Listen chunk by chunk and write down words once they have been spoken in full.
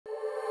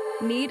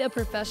Need a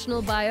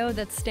professional bio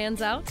that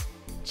stands out?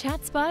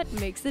 ChatSpot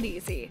makes it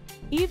easy.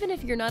 Even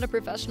if you're not a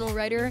professional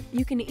writer,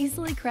 you can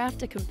easily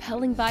craft a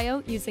compelling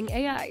bio using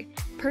AI.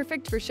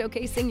 Perfect for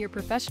showcasing your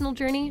professional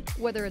journey,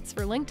 whether it's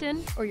for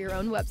LinkedIn or your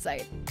own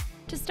website.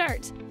 To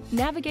start,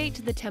 navigate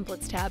to the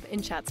Templates tab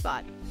in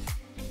ChatSpot.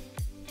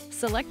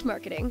 Select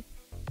Marketing,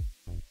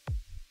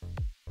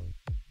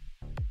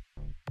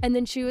 and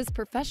then choose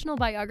Professional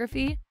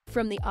Biography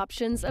from the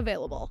options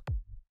available.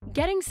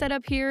 Getting set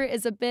up here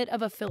is a bit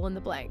of a fill in the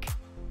blank.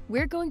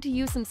 We're going to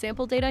use some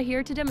sample data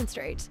here to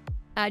demonstrate.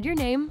 Add your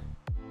name,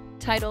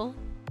 title,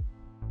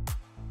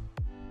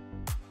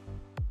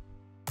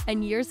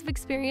 and years of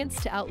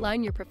experience to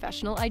outline your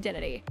professional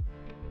identity.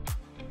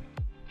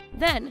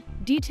 Then,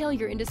 detail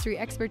your industry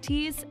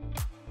expertise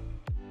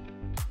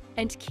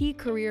and key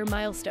career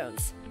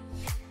milestones.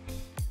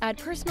 Add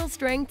personal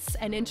strengths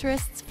and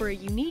interests for a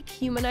unique,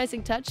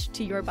 humanizing touch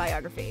to your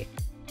biography.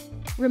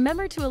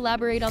 Remember to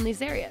elaborate on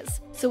these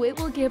areas, so it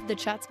will give the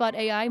ChatSpot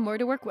AI more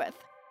to work with.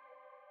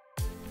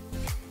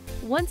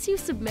 Once you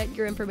submit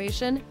your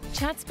information,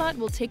 ChatSpot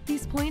will take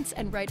these points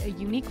and write a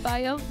unique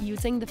bio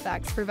using the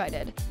facts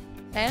provided.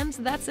 And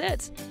that's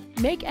it!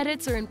 Make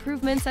edits or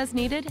improvements as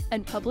needed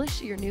and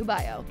publish your new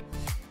bio.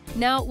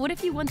 Now, what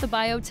if you want the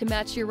bio to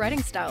match your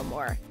writing style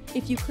more?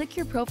 If you click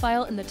your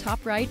profile in the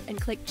top right and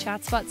click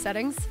ChatSpot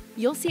Settings,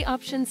 you'll see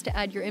options to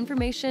add your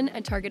information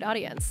and target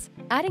audience.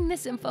 Adding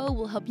this info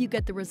will help you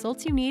get the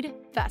results you need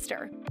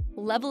faster.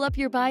 Level up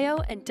your bio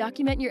and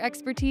document your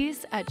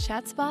expertise at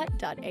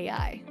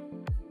chatspot.ai.